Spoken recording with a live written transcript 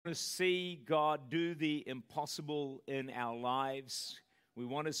To see God do the impossible in our lives. We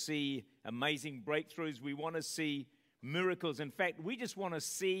want to see amazing breakthroughs. We want to see miracles. In fact, we just want to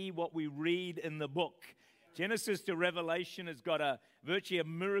see what we read in the book. Genesis to Revelation has got virtually a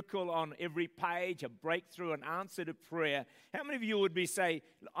miracle on every page, a breakthrough, an answer to prayer. How many of you would say,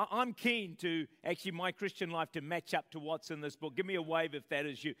 I'm keen to actually my Christian life to match up to what's in this book? Give me a wave if that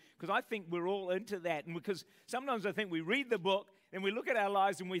is you. Because I think we're all into that. And because sometimes I think we read the book and we look at our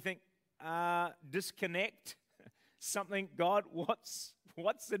lives and we think, disconnect, something, God, what's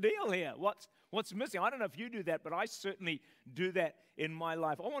the deal here? What's missing? I don't know if you do that, but I certainly do that in my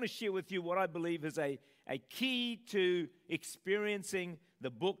life. I want to share with you what I believe is a key to experiencing the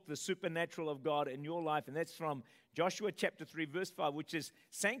book, the supernatural of God in your life, and that's from Joshua chapter 3, verse 5, which is,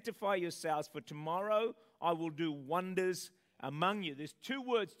 sanctify yourselves, for tomorrow I will do wonders among you. There's two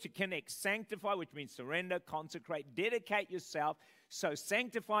words to connect: sanctify, which means surrender, consecrate, dedicate yourself. So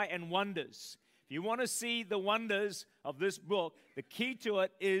sanctify and wonders. If you want to see the wonders of this book, the key to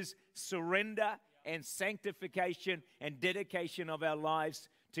it is surrender and sanctification and dedication of our lives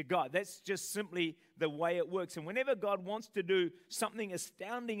to God. That's just simply the way it works. And whenever God wants to do something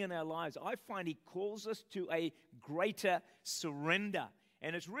astounding in our lives, I find He calls us to a greater surrender.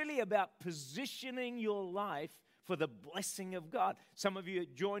 And it's really about positioning your life for the blessing of God. Some of you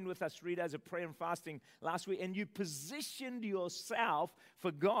joined with us 3 days of prayer and fasting last week, and you positioned yourself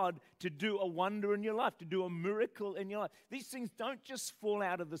for God to do a wonder in your life, to do a miracle in your life. These things don't just fall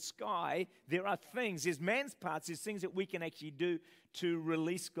out of the sky. There are things, there's man's parts, there's things that we can actually do to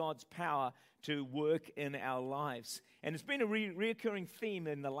release God's power to work in our lives. And it's been a reoccurring theme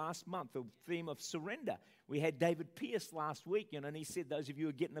in the last month, the theme of surrender. We had David Pierce last week, and he said, those of you who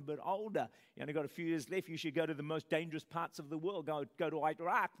are getting a bit older, you only got a few years left, you should go to the most dangerous parts of the world, go to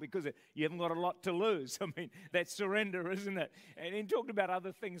Iraq, because you haven't got a lot to lose. I mean, that's surrender, isn't it? And he talked about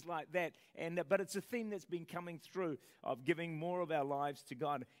other things like that. But it's a theme that's been coming through of giving more of our lives to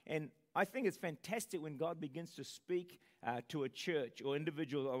God. And I think it's fantastic when God begins to speak to a church or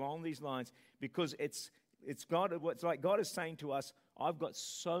individual along these lines, because it's God. It's like God is saying to us, I've got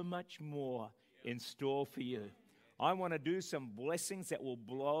so much more in store for you. I want to do some blessings that will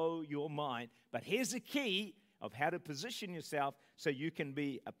blow your mind. But here's the key of how to position yourself so you can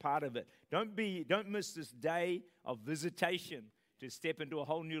be a part of it. Don't miss this day of visitation to step into a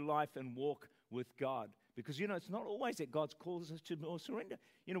whole new life and walk with God. Because, it's not always that God calls us to more surrender.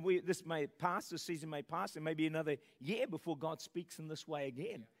 This may pass, this season may pass, and maybe another year before God speaks in this way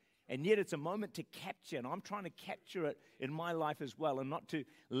again. And yet it's a moment to capture, and I'm trying to capture it in my life as well, and not to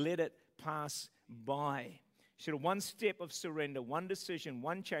let it pass by. So one step of surrender, one decision,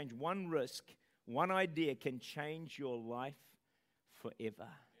 one change, one risk, one idea can change your life forever.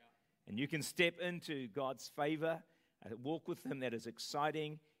 And you can step into God's favor, walk with Him that is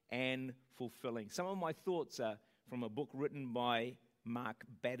exciting and fulfilling. Some of my thoughts are from a book written by Mark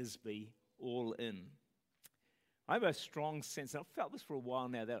Battersby, All In. I have a strong sense, and I've felt this for a while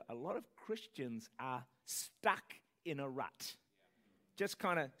now, that a lot of Christians are stuck in a rut. Just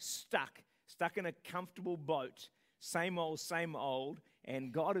kind of stuck in a comfortable boat, same old,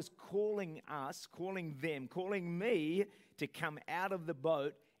 and God is calling us, calling them, calling me to come out of the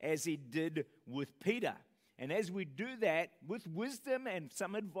boat as He did with Peter. And as we do that, with wisdom and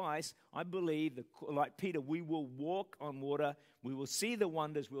some advice, I believe, like Peter, we will walk on water, we will see the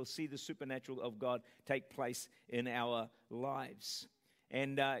wonders, we'll see the supernatural of God take place in our lives.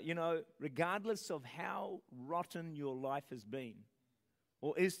 And, regardless of how rotten your life has been,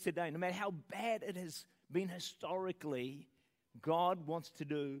 or is today, no matter how bad it has been historically, God wants to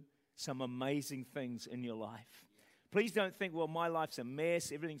do some amazing things in your life. Please don't think, well, my life's a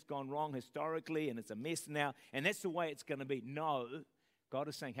mess, everything's gone wrong historically, and it's a mess now, and that's the way it's going to be. No, God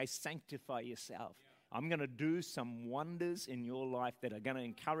is saying, hey, sanctify yourself. I'm going to do some wonders in your life that are going to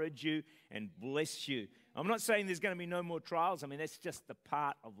encourage you and bless you. I'm not saying there's going to be no more trials. I mean, that's just the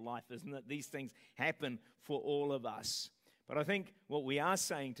part of life, isn't it? These things happen for all of us. But I think what we are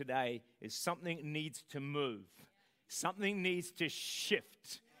saying today is something needs to move. Something needs to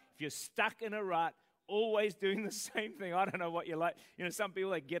shift. If you're stuck in a rut, always doing the same thing. I don't know what you're like. Some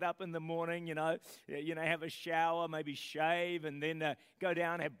people, they get up in the morning, have a shower, maybe shave, and then go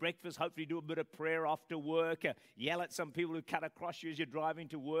down, have breakfast, hopefully do a bit of prayer after work, yell at some people who cut across you as you're driving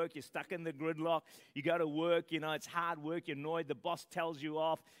to work. You're stuck in the gridlock. You go to work, it's hard work. You're annoyed. The boss tells you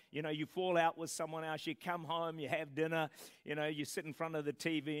off. You fall out with someone else. You come home, you have dinner. You sit in front of the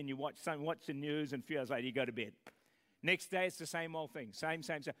TV and you watch the news, and a few hours later you go to bed. Next day, it's the same old thing. Same.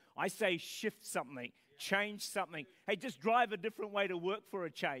 I say shift something. change something. Hey, just drive a different way to work for a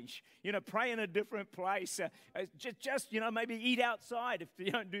change. Pray in a different place. Just maybe eat outside if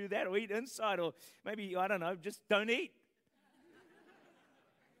you don't do that, or eat inside, or maybe, I don't know, just don't eat.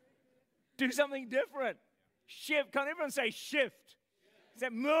 Do something different. Shift. Can't everyone say shift? Say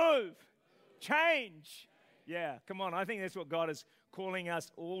move. Change. Yeah, come on. I think that's what God is calling us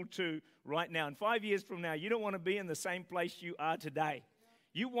all to right now. And 5 years from now, you don't want to be in the same place you are today.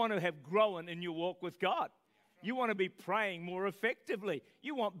 You want to have grown in your walk with God. You want to be praying more effectively.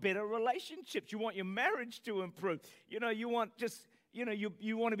 You want better relationships. You want your marriage to improve. You want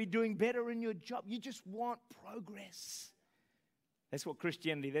you want to be doing better in your job. You just want progress. That's what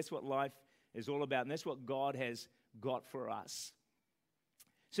Christianity, that's what life is all about. And that's what God has got for us.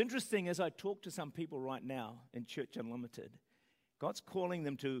 It's interesting, as I talk to some people right now in Church Unlimited, God's calling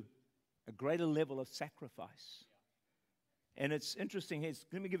them to a greater level of sacrifice. And it's interesting.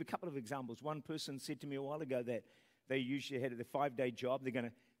 Let me give a couple of examples. One person said to me a while ago that they usually had a 5-day job.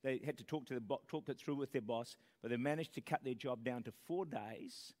 They had to talk it through with their boss, but they managed to cut their job down to 4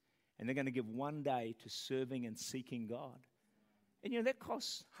 days, and they're going to give 1 day to serving and seeking God. And that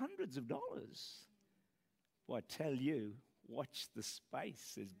costs hundreds of dollars. Well, I tell you, watch the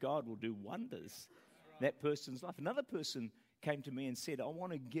space, as God will do wonders in that person's life. Another person came to me and said, I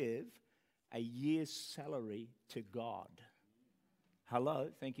want to give a year's salary to God. Hello,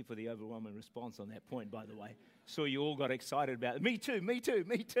 thank you for the overwhelming response on that point, by the way. So you all got excited about it. Me too.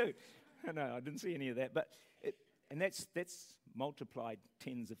 No, I didn't see any of that. But that's multiplied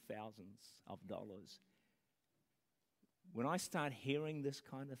tens of thousands of dollars. When I start hearing this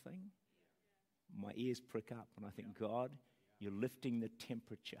kind of thing, my ears prick up, and I think, God, you're lifting the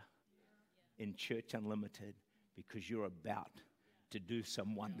temperature in Church Unlimited because you're about to do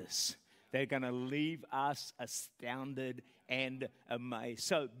some wonders. They're going to leave us astounded and amazed.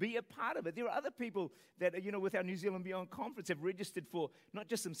 So be a part of it. There are other people that, with our New Zealand Beyond Conference have registered for not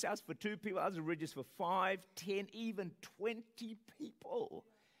just themselves, for 2 people. Others have registered for 5, 10, even 20 people.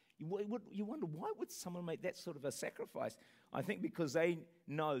 You wonder, why would someone make that sort of a sacrifice? I think because they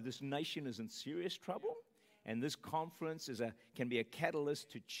know this nation is in serious trouble, and this conference can be a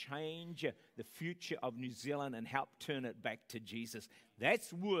catalyst to change the future of New Zealand and help turn it back to Jesus.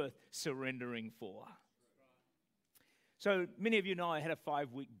 That's worth surrendering for. So many of you know I had a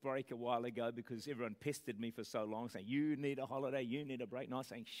 5-week break a while ago because everyone pestered me for so long, saying, you need a holiday, you need a break. And I was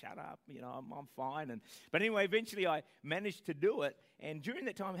saying, shut up, I'm fine. But anyway, eventually I managed to do it. And during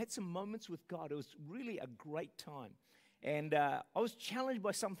that time, I had some moments with God. It was really a great time. And I was challenged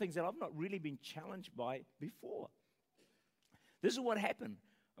by some things that I've not really been challenged by before. This is what happened.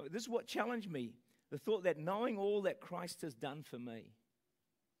 This is what challenged me. The thought that knowing all that Christ has done for me,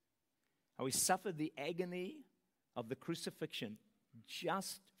 how he suffered the agony of the crucifixion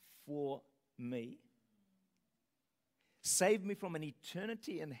just for me, saved me from an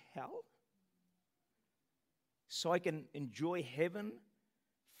eternity in hell so I can enjoy heaven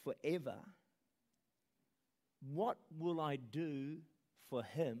forever. What will I do for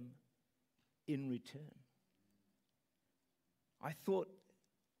him in return? I thought,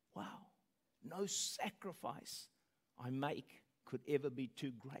 wow, no sacrifice I make could ever be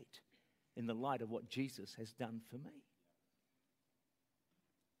too great in the light of what Jesus has done for me.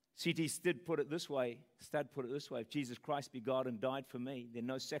 C.T. Studd put it this way, if Jesus Christ be God and died for me, then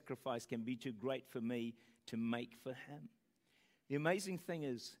no sacrifice can be too great for me to make for him. The amazing thing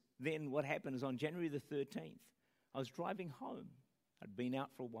is, then what happened is on January the 13th, I was driving home. I'd been out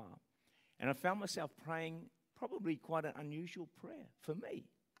for a while, and I found myself praying probably quite an unusual prayer for me.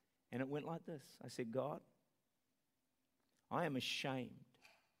 And it went like this. I said, God, I am ashamed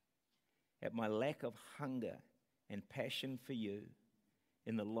at my lack of hunger and passion for you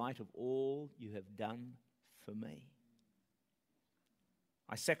in the light of all you have done for me.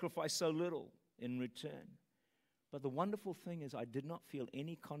 I sacrificed so little in return. But the wonderful thing is I did not feel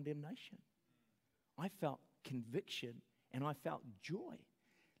any condemnation. I felt conviction and I felt joy.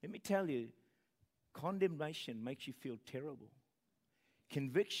 Let me tell you, condemnation makes you feel terrible.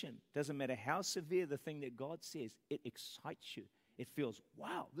 Conviction, doesn't matter how severe the thing that God says, it excites you. It feels,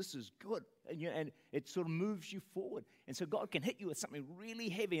 wow, this is good. And it sort of moves you forward. And so God can hit you with something really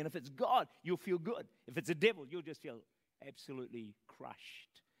heavy. And if it's God, you'll feel good. If it's a devil, you'll just feel absolutely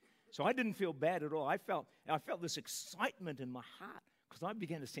crushed. So I didn't feel bad at all. I felt this excitement in my heart because I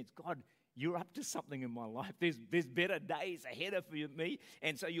began to sense, God, you're up to something in my life. There's better days ahead of me.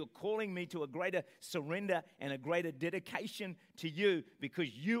 And so you're calling me to a greater surrender and a greater dedication to you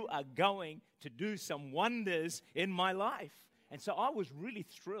because you are going to do some wonders in my life. And so I was really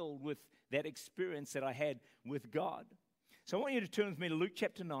thrilled with that experience that I had with God. So I want you to turn with me to Luke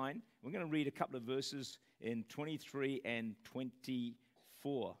chapter 9. We're going to read a couple of verses in 23 and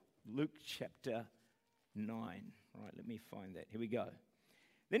 24. Luke chapter 9. All right, let me find that. Here we go.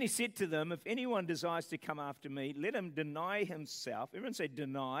 Then he said to them, if anyone desires to come after me, let him deny himself. Everyone say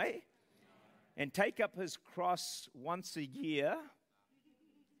deny. And take up his cross once a year.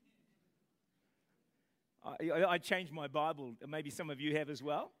 I changed my Bible. Maybe some of you have as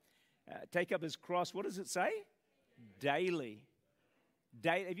well. Take up his cross. What does it say? Daily.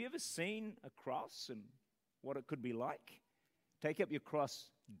 Have you ever seen a cross and what it could be like? Take up your cross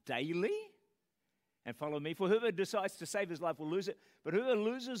daily and follow me. For whoever decides to save his life will lose it, but whoever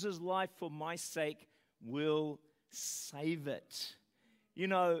loses his life for my sake will save it. You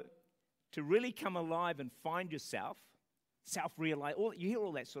know, to really come alive and find yourself, self-realize, you hear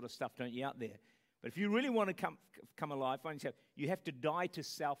all that sort of stuff, don't you, out there? But if you really want to come alive, find yourself, you have to die to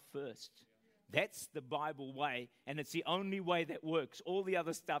self first. That's the Bible way, and it's the only way that works. All the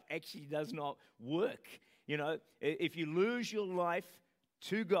other stuff actually does not work. You know, if you lose your life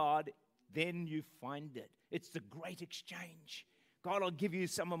to God, then you find it. It's the great exchange. God, I'll give you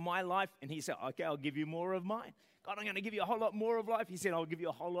some of my life. And he said, okay, I'll give you more of mine. God, I'm going to give you a whole lot more of life. He said, I'll give you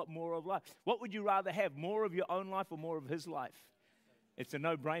a whole lot more of life. What would you rather have, more of your own life or more of his life? It's a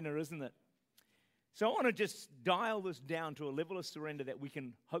no-brainer, isn't it? So I want to just dial this down to a level of surrender that we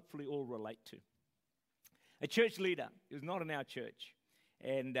can hopefully all relate to. A church leader, he was not in our church,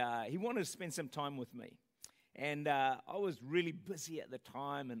 and he wanted to spend some time with me. And I was really busy at the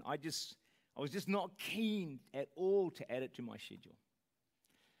time, and I was just not keen at all to add it to my schedule.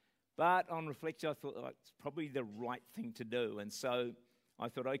 But on reflection, I thought, it's probably the right thing to do. And so I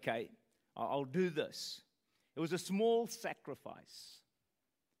thought, okay, I'll do this. It was a small sacrifice.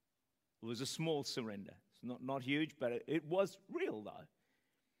 It was a small surrender. It's not huge, but it was real, though.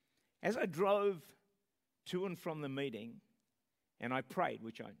 As I drove to and from the meeting, and I prayed,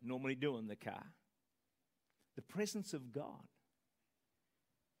 which I normally do in the car, the presence of God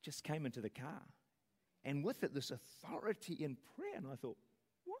just came into the car. And with it, this authority in prayer. And I thought,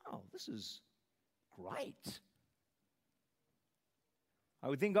 wow, this is great.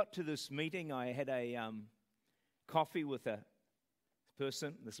 I then got to this meeting. I had a coffee with a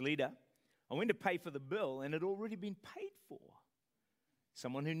person, this leader. I went to pay for the bill, and it had already been paid for.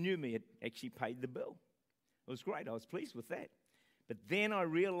 Someone who knew me had actually paid the bill. It was great. I was pleased with that. But then I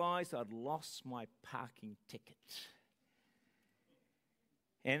realized I'd lost my parking ticket.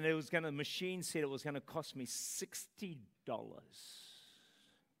 And the machine said it was going to cost me $60.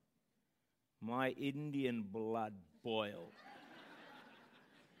 My Indian blood boiled.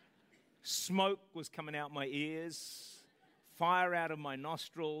 Smoke was coming out my ears, fire out of my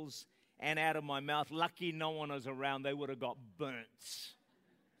nostrils and out of my mouth. Lucky no one was around. They would have got burnt.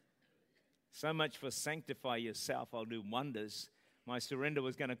 So much for sanctify yourself. I'll do wonders. My surrender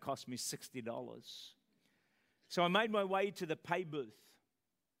was going to cost me $60. So I made my way to the pay booth,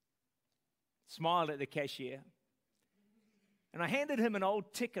 smiled at the cashier, and I handed him an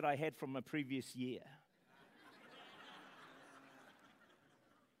old ticket I had from a previous year.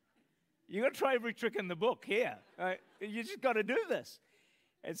 You got to try every trick in the book here. You just got to do this.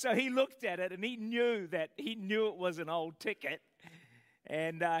 And so he looked at it, and he knew it was an old ticket.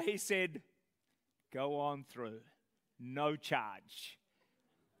 And he said, go on through. No charge.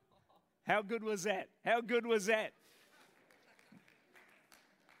 How good was that? How good was that?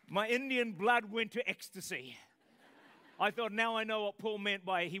 My Indian blood went to ecstasy. I thought, now I know what Paul meant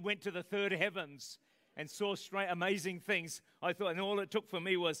by he went to the third heavens and saw amazing things. I thought, and all it took for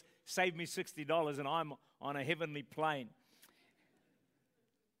me was save me $60 and I'm on a heavenly plane.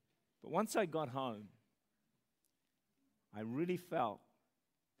 But once I got home, I really felt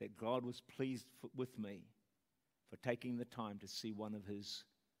that God was pleased with me for taking the time to see one of his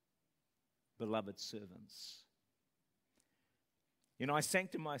beloved servants. You know, I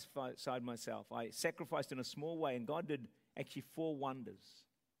sanctified myself. I sacrificed in a small way, and God did actually 4 wonders.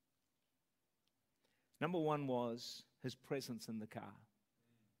 Number 1 was his presence in the car.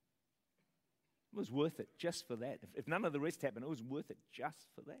 It was worth it just for that. If none of the rest happened, it was worth it just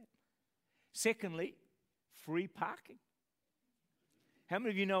for that. Secondly, free parking. How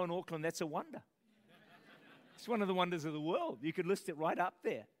many of you know in Auckland that's a wonder? It's one of the wonders of the world. You could list it right up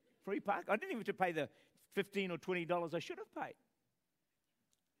there. Free park. I didn't even have to pay the $15 or $20 I should have paid.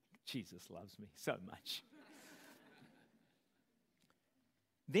 Jesus loves me so much.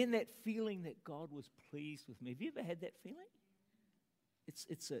 Then that feeling that God was pleased with me. Have you ever had that feeling?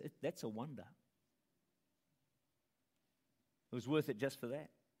 That's a wonder. It was worth it just for that.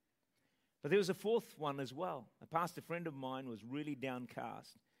 But there was a 4th one as well. A pastor friend of mine was really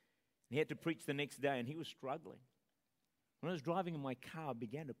downcast. He had to preach the next day, and he was struggling. When I was driving in my car, I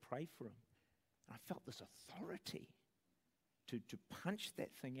began to pray for him. I felt this authority to punch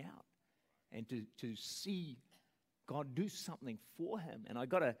that thing out and to see God do something for him. And I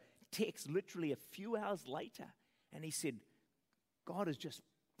got a text literally a few hours later, and he said, God has just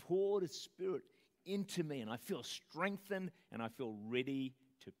poured his Spirit into me, and I feel strengthened, and I feel ready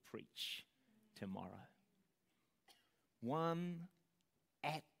to preach tomorrow. One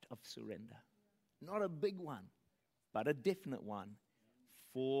act of surrender. Not a big one, but a definite one.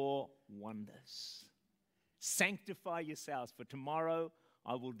 4 wonders. Sanctify yourselves, for tomorrow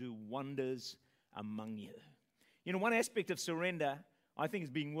I will do wonders among you. You know, one aspect of surrender, I think, is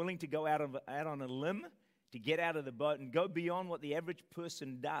being willing to go out on a limb, to get out of the boat and go beyond what the average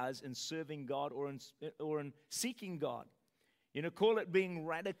person does in serving God or in seeking God. You know, call it being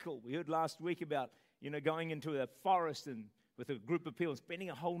radical. We heard last week about, going into a forest and with a group of people and spending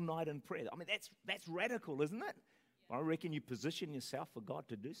a whole night in prayer. I mean, that's radical, isn't it? I reckon you position yourself for God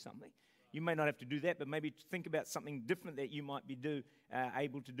to do something. You may not have to do that, but maybe think about something different that you might be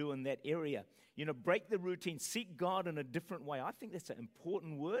able to do in that area. You know, break the routine. Seek God in a different way. I think that's an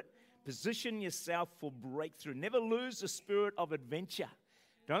important word. Position yourself for breakthrough. Never lose the spirit of adventure.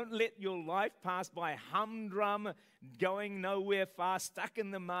 Don't let your life pass by humdrum, going nowhere fast, stuck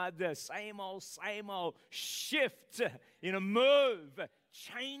in the mud, the same old. Shift, move,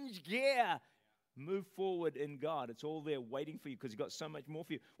 change gear. Move forward in God. It's all there waiting for you because He's got so much more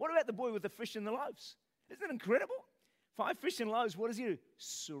for you. What about the boy with the fish and the loaves? Isn't it incredible? 5 fish and loaves, what does he do?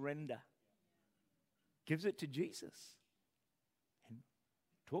 Surrender. Gives it to Jesus. And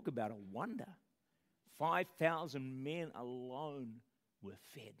talk about a wonder. 5,000 men alone were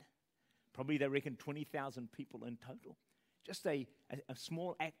fed. Probably they reckon 20,000 people in total. Just a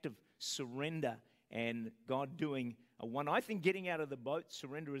small act of surrender and God doing a one. I think getting out of the boat,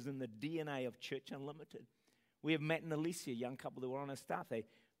 surrender, is in the DNA of Church Unlimited. We have Matt and Alicia, a young couple that were on our staff.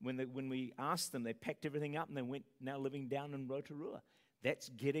 When we asked them, they packed everything up and they went now living down in Rotorua. That's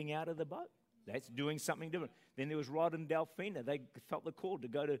getting out of the boat. That's doing something different. Then there was Rod and Delphina. They felt the call to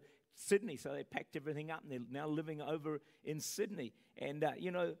go to Sydney, so they packed everything up and they're now living over in Sydney. And,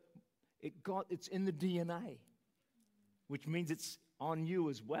 it's in the DNA, which means it's on you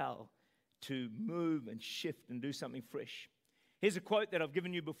as well to move and shift and do something fresh. Here's a quote that I've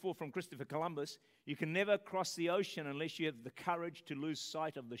given you before from Christopher Columbus. You can never cross the ocean unless you have the courage to lose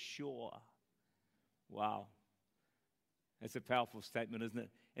sight of the shore. Wow. That's a powerful statement, isn't it?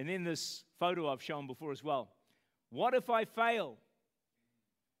 And then this photo I've shown before as well. What if I fail?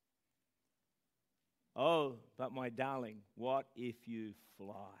 Oh, but my darling, what if you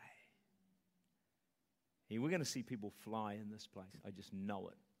fly? Hey, we're going to see people fly in this place. I just know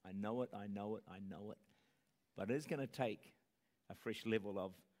it. I know it. But it is going to take a fresh level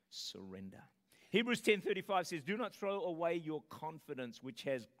of surrender. Hebrews 10:35 says, do not throw away your confidence, which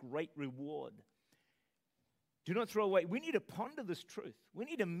has great reward. Do not throw away. We need to ponder this truth. We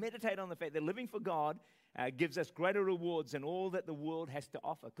need to meditate on the fact that living for God gives us greater rewards than all that the world has to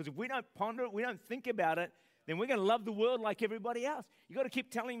offer. Because if we don't ponder it, we don't think about it, then we're going to love the world like everybody else. You've got to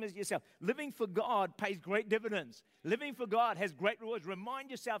keep telling yourself, living for God pays great dividends. Living for God has great rewards.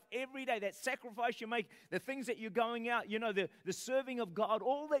 Remind yourself every day that sacrifice you make, the things that you're going out, the serving of God,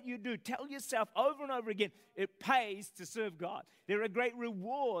 all that you do, tell yourself over and over again, it pays to serve God. There are great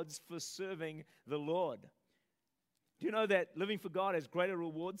rewards for serving the Lord. Do you know that living for God has greater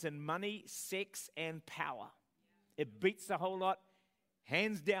rewards than money, sex, and power? It beats a whole lot,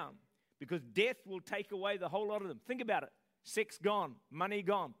 hands down. Because death will take away the whole lot of them. Think about it. Sex gone, money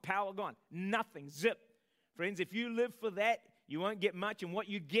gone, power gone, nothing, zip. Friends, if you live for that, you won't get much, and what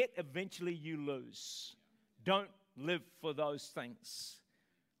you get, eventually you lose. Don't live for those things.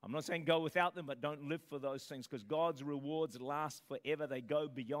 I'm not saying go without them, but don't live for those things, because God's rewards last forever. They go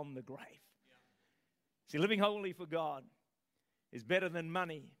beyond the grave. See, living holy for God is better than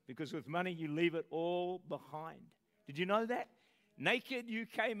money, because with money you leave it all behind. Did you know that? Naked you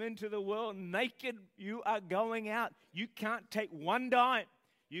came into the world, naked you are going out. You can't take one dime.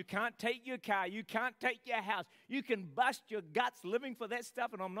 You can't take your car. You can't take your house. You can bust your guts living for that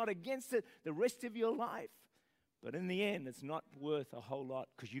stuff, and I'm not against it, the rest of your life. But in the end, it's not worth a whole lot,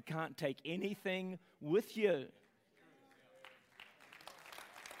 because you can't take anything with you.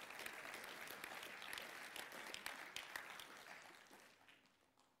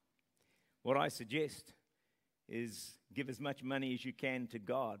 What I suggest is give as much money as you can to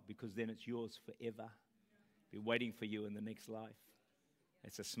God, because then it's yours forever. Be waiting for you in the next life.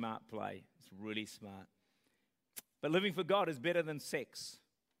 It's a smart play. It's really smart. But living for God is better than sex.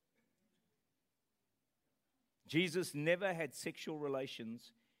 Jesus never had sexual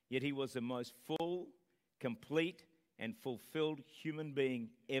relations, yet he was the most full, complete, and fulfilled human being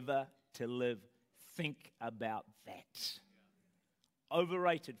ever to live. Think about that.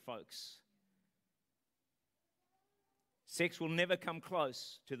 Overrated, folks. Sex will never come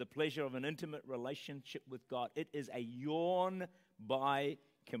close to the pleasure of an intimate relationship with God. It is a yawn by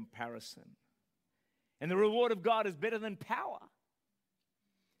comparison. And the reward of God is better than power.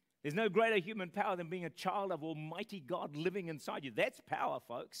 There's no greater human power than being a child of Almighty God living inside you. That's power,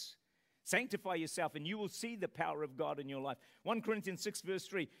 folks. Sanctify yourself and you will see the power of God in your life. 1 Corinthians 6 verse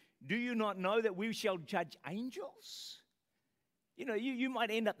 3, do you not know that we shall judge angels? You know, you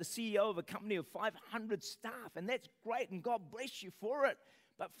might end up the CEO of a company of 500 staff, and that's great, and God bless you for it.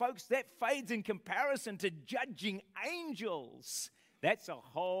 But folks, that fades in comparison to judging angels. That's a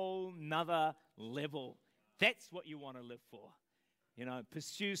whole nother level. That's what you want to live for. You know,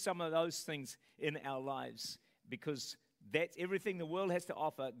 pursue some of those things in our lives, because that's everything the world has to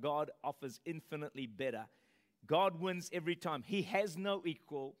offer. God offers infinitely better. God wins every time. He has no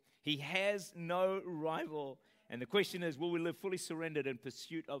equal. He has no rival. And the question is, will we live fully surrendered in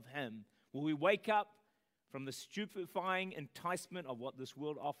pursuit of Him? Will we wake up from the stupefying enticement of what this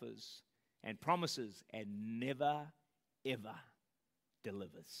world offers and promises and never, ever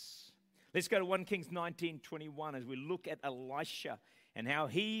delivers? Let's go to 1 Kings 19:21 as we look at Elisha and how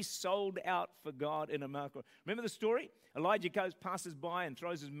he sold out for God in a miracle. Remember the story? Elijah passes by and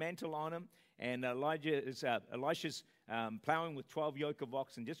throws his mantle on him, and Elisha's plowing with 12 yoke of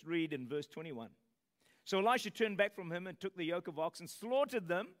oxen. Just read in verse 21. So Elisha turned back from him and took the yoke of oxen, slaughtered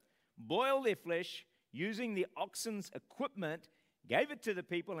them, boiled their flesh, using the oxen's equipment, gave it to the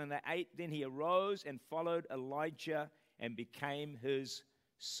people, and they ate. Then he arose and followed Elijah and became his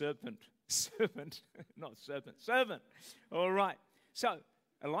servant. Servant. All right. So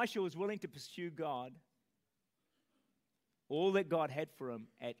Elisha was willing to pursue God, all that God had for him,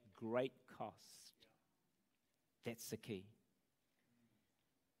 at great cost. That's the key.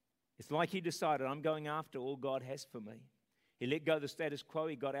 It's like he decided, I'm going after all God has for me. He let go of the status quo.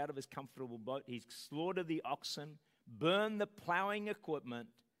 He got out of his comfortable boat. He slaughtered the oxen, burned the plowing equipment.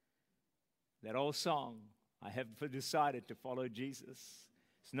 That old song, I have decided to follow Jesus.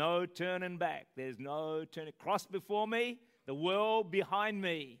 There's no turning back. There's no turning. Cross before me, the world behind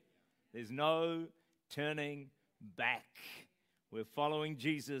me. There's no turning back. We're following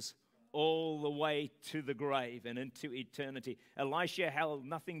Jesus all the way to the grave and into eternity. Elisha held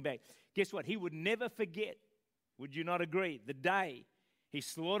nothing back. Guess what? He would never forget, would you not agree, the day he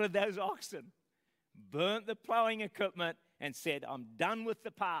slaughtered those oxen, burnt the plowing equipment, and said, I'm done with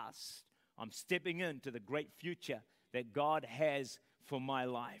the past. I'm stepping into the great future that God has for my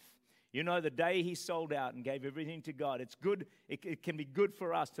life. You know, the day he sold out and gave everything to God, it's good. It can be good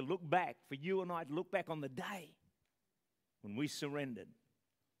for us to look back, for you and I to look back on the day when we surrendered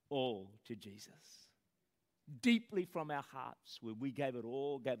all to Jesus. Deeply from our hearts, where we gave it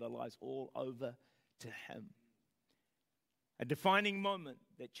all, gave our lives all over to Him. A defining moment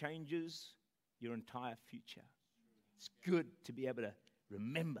that changes your entire future. It's good to be able to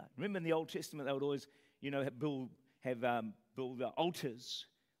remember. Remember in the Old Testament, they would always, build altars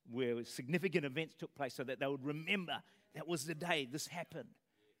where significant events took place so that they would remember that was the day this happened.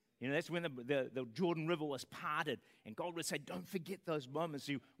 That's when the Jordan River was parted. And God would say, don't forget those moments.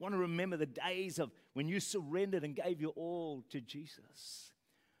 You want to remember the days of when you surrendered and gave your all to Jesus.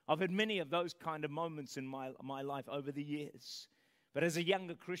 I've had many of those kind of moments in my life over the years. But as a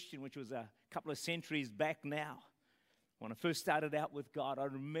younger Christian, which was a couple of centuries back now, when I first started out with God, I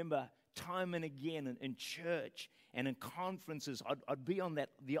remember time and again in church and in conferences, I'd be on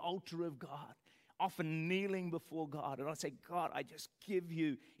the altar of God, often kneeling before God. And I'd say, God, I just give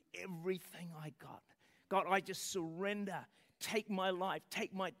you everything I got. God, I just surrender. Take my life,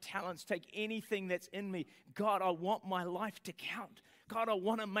 take my talents, take anything that's in me. God, I want my life to count. God, I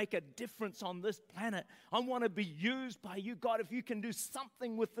want to make a difference on this planet. I want to be used by you. God, if you can do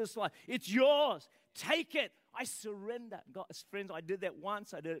something with this life, it's yours. Take it. I surrender. God, friends, I did that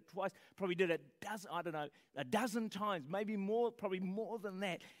once. I did it twice. Probably did it a dozen times, maybe more, probably more than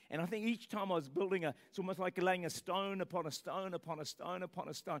that. And I think each time I was building it's almost like laying a stone upon a stone upon a stone upon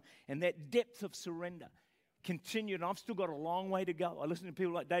a stone. And that depth of surrender continued. And I've still got a long way to go. I listen to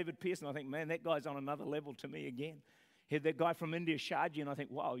people like David Pearson. I think, man, that guy's on another level to me again. Had that guy from India, Shaji, and I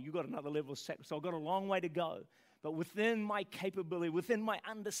think, wow, you got another level of sacrifice. So I've got a long way to go. But within my capability, within my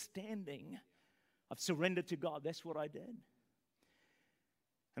understanding, I've surrendered to God. That's what I did.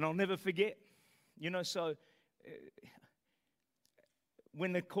 And I'll never forget.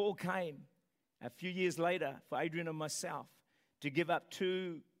 When the call came a few years later for Adrian and myself to give up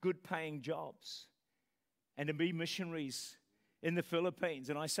 2 good-paying jobs and to be missionaries in the Philippines,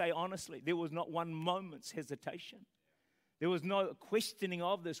 and I say honestly, there was not one moment's hesitation. There was no questioning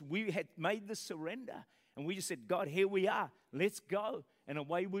of this. We had made the surrender. And we just said, God, here we are. Let's go. And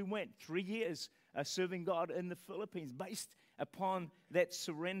away we went. 3 years serving God in the Philippines based upon that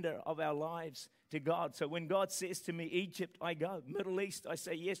surrender of our lives to God. So when God says to me, Egypt, I go. Middle East, I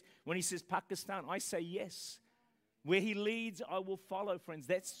say yes. When he says Pakistan, I say yes. Where he leads, I will follow, friends.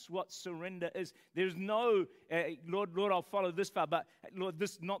 That's what surrender is. There's no, Lord, I'll follow this far, but Lord,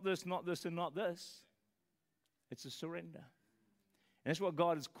 this, and not this. It's a surrender. And that's what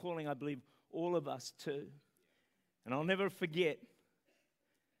God is calling, I believe, all of us to. And I'll never forget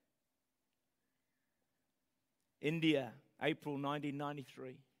India, April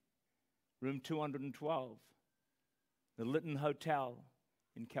 1993, room 212, the Lytton Hotel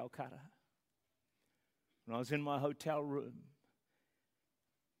in Calcutta. When I was in my hotel room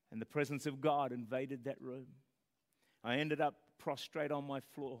and the presence of God invaded that room, I ended up prostrate on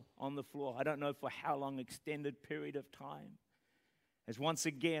the floor. I don't know for how long, extended period of time. As once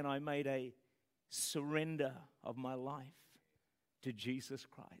again I made a surrender of my life to Jesus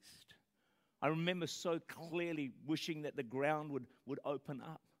Christ. I remember so clearly wishing that the ground would open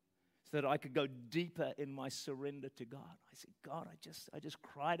up so that I could go deeper in my surrender to God. I said, God, I just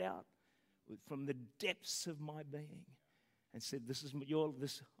cried out from the depths of my being and said,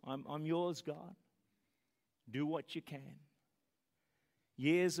 I'm yours, God. Do what you can.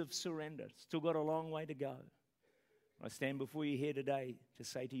 Years of surrender. Still got a long way to go. I stand before you here today to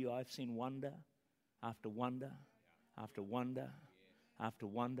say to you, I've seen wonder after wonder after wonder after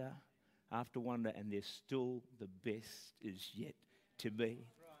wonder after wonder, and there's still the best is yet to be.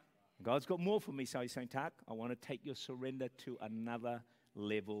 God's got more for me, so he's saying, Tak, I want to take your surrender to another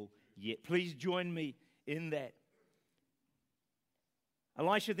level yet. Please join me in that.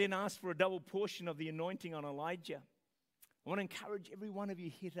 Elisha then asked for a double portion of the anointing on Elijah. I want to encourage every one of you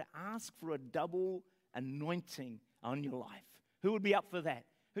here to ask for a double anointing on your life. Who would be up for that?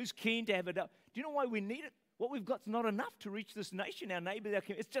 Who's keen to have a double? Do you know why we need it? What we've got's not enough to reach this nation, our neighbors, our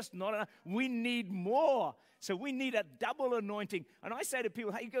community. It's just not enough. We need more. So we need a double anointing. And I say to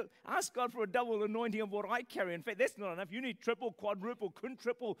people, hey, go ask God for a double anointing of what I carry. In fact, that's not enough. You need triple, quadruple,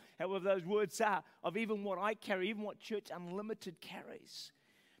 quintuple, however those words are, of even what I carry, even what Church Unlimited carries.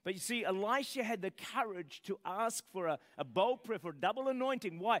 But you see, Elisha had the courage to ask for a bold prayer, for a double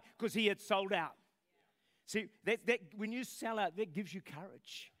anointing. Why? Because he had sold out. See, that when you sell out, that gives you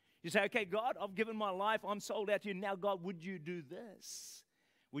courage. You say, okay, God, I've given my life. I'm sold out to you. Now, God, would you do this?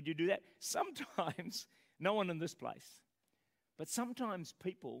 Would you do that? Sometimes, no one in this place, but sometimes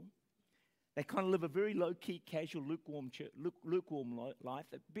people, they kind of live a very low-key, casual, lukewarm life.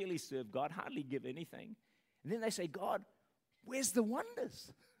 They barely serve God, hardly give anything. And then they say, God, where's the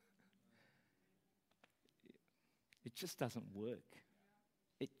wonders? It just doesn't work.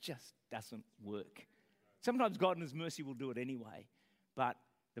 It just doesn't work. Sometimes God in his mercy will do it anyway. But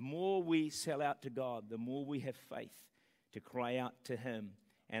the more we sell out to God, the more we have faith to cry out to him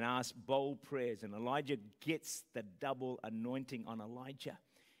and ask bold prayers. And Elijah gets the double anointing on Elijah.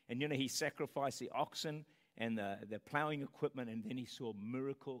 And he sacrificed the oxen and the plowing equipment, and then he saw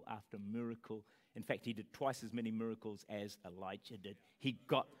miracle after miracle. In fact, he did twice as many miracles as Elijah did. He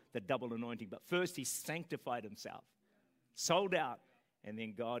got the double anointing. But first he sanctified himself, sold out, and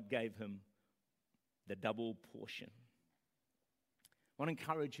then God gave him the double portion. I want to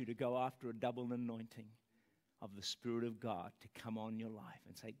encourage you to go after a double anointing of the Spirit of God to come on your life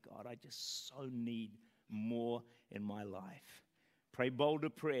and say, God, I just so need more in my life. Pray bolder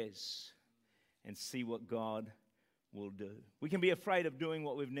prayers and see what God will do. We can be afraid of doing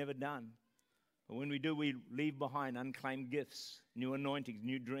what we've never done. But when we do, we leave behind unclaimed gifts, new anointings,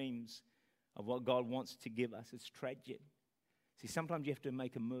 new dreams of what God wants to give us. It's tragic. See, sometimes you have to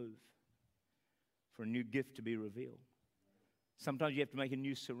make a move for a new gift to be revealed. Sometimes you have to make a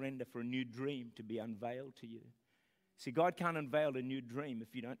new surrender for a new dream to be unveiled to you. See, God can't unveil a new dream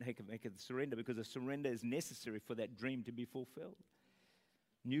if you don't make a surrender, because a surrender is necessary for that dream to be fulfilled.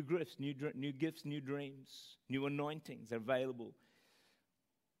 New gifts, new dreams, new anointings are available.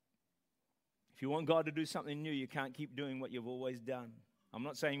 If you want God to do something new, you can't keep doing what you've always done. I'm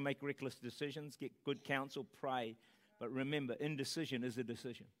not saying make reckless decisions, get good counsel, pray. But remember, indecision is a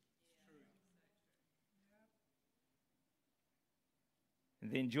decision.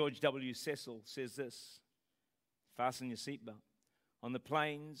 And then George W. Cecil says this, fasten your seatbelt. On the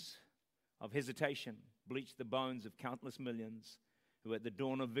plains of hesitation, bleached the bones of countless millions who at the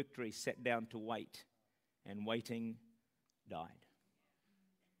dawn of victory sat down to wait, and waiting died.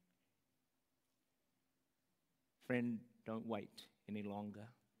 Friend, don't wait any longer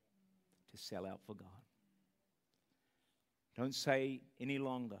to sell out for God. Don't say any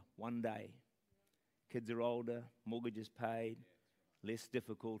longer, one day, kids are older, mortgages paid, less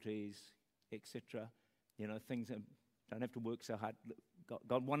difficulties, etc. Things that don't have to work so hard.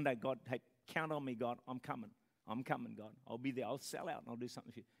 God, one day, God, hey, count on me, God. I'm coming. I'm coming, God. I'll be there. I'll sell out and I'll do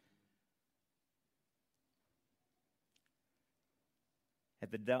something for you.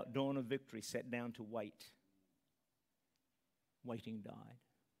 At the dawn of victory, sat down to wait. Waiting died.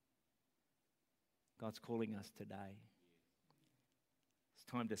 God's calling us today. It's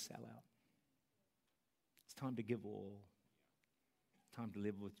time to sell out. It's time to give all. Time to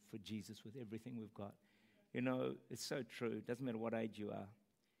live for Jesus with everything we've got. It's so true. It doesn't matter what age you are.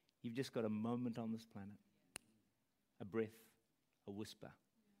 You've just got a moment on this planet. A breath, a whisper,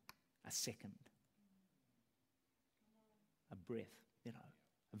 a second. A breath, a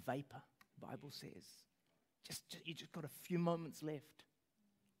vapor, the Bible says. You just got a few moments left.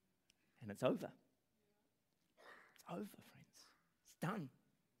 And it's over. It's over, friends. It's done.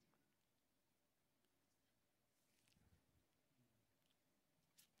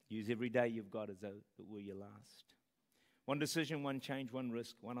 Use every day you've got as though it were your last. One decision, one change, one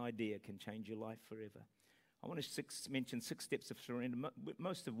risk, one idea can change your life forever. I want to mention 6 steps of surrender,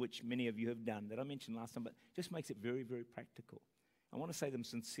 most of which many of you have done, that I mentioned last time, but just makes it very, very practical. I want to say them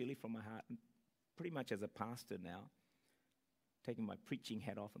sincerely from my heart, and pretty much as a pastor now, taking my preaching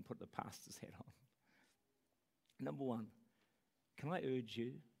hat off and put the pastor's hat on. Number 1, can I urge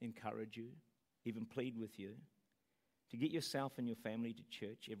you, encourage you, even plead with you, to get yourself and your family to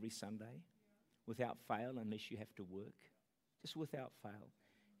church every Sunday without fail, unless you have to work, just without fail.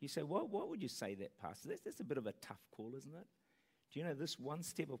 You say, what would you say that, Pastor? That's a bit of a tough call, isn't it? Do you know this one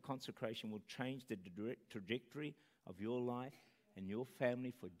step of consecration will change the trajectory of your life and your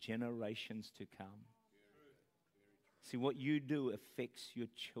family for generations to come? See, what you do affects your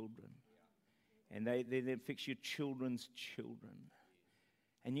children, and they affects your children's children.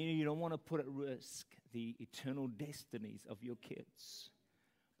 And you don't want to put at risk the eternal destinies of your kids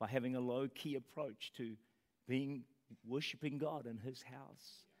by having a low-key approach to worshiping God in His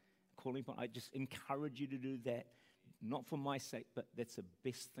house. I just encourage you to do that, not for my sake, but that's the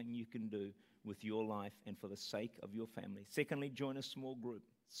best thing you can do with your life and for the sake of your family. Secondly, join a small group.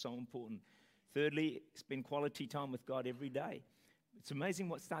 So important. Thirdly, spend quality time with God every day. It's amazing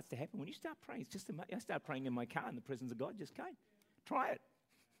what starts to happen when you start praying. It's just amazing. I started praying in my car and the presence of God just came. Try it.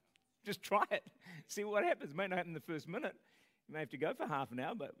 Just try it. See what happens. It may not happen in the first minute. You may have to go for half an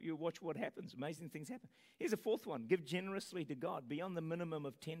hour, but you watch what happens. Amazing things happen. Here's a 4th one. Give generously to God beyond the minimum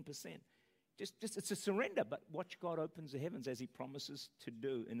of 10%. Just it's a surrender, but watch God opens the heavens as He promises to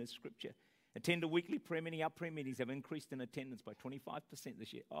do in His scripture. Attend a weekly prayer meeting. Our prayer meetings have increased in attendance by 25%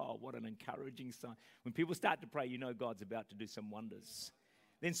 this year. Oh, what an encouraging sign. When people start to pray, God's about to do some wonders.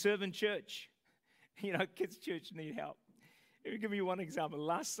 Then serve in church. Kids' church need help. Let me give you one example.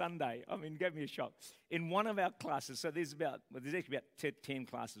 Last Sunday, it gave me a shock. In one of our classes, so there's actually about 10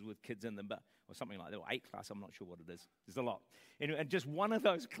 classes with kids in them, or something like that, or 8 classes, I'm not sure what it is. There's a lot. And just one of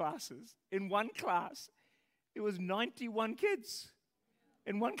those classes, in one class, it was 91 kids.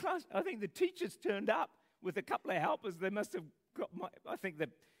 In one class, I think the teachers turned up with a couple of helpers. They must have I think they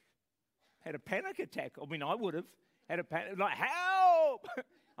had a panic attack. I would have had a panic, like, help!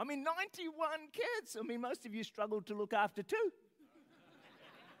 91 kids. Most of you struggle to look after 2.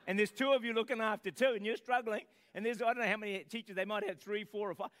 And there's 2 of you looking after 2, and you're struggling. And there's, I don't know how many teachers, they might have 3, 4,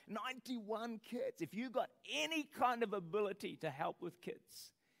 or 5. 91 kids. If you've got any kind of ability to help with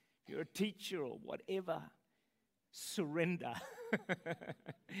kids, if you're a teacher or whatever, surrender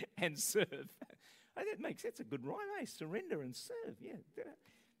and serve. That's a good rhyme, eh? Surrender and serve. Yeah,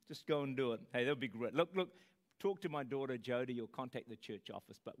 just go and do it. Hey, that'll be great. Look, talk to my daughter Jody or contact the church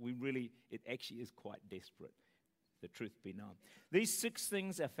office, but it actually is quite desperate, the truth be known. These 6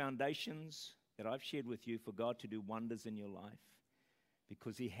 things are foundations that I've shared with you for God to do wonders in your life,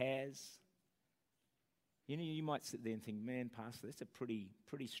 because He has. You might sit there and think, man, Pastor, that's a pretty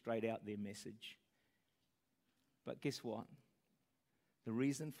straight out there message. But guess what? The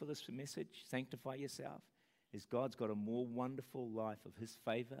reason for this message, sanctify yourself, is God's got a more wonderful life of His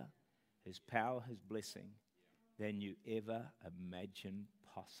favor, His power, His blessing than you ever imagined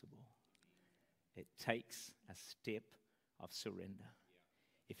possible. It takes a step of surrender.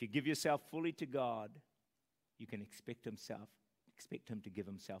 If you give yourself fully to God, you can expect Him to give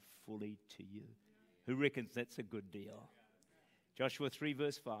Himself fully to you. Who reckons that's a good deal? Joshua 3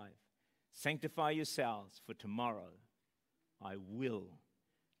 verse 5. Sanctify yourselves, for tomorrow I will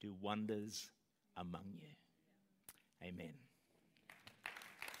do wonders among you. Amen.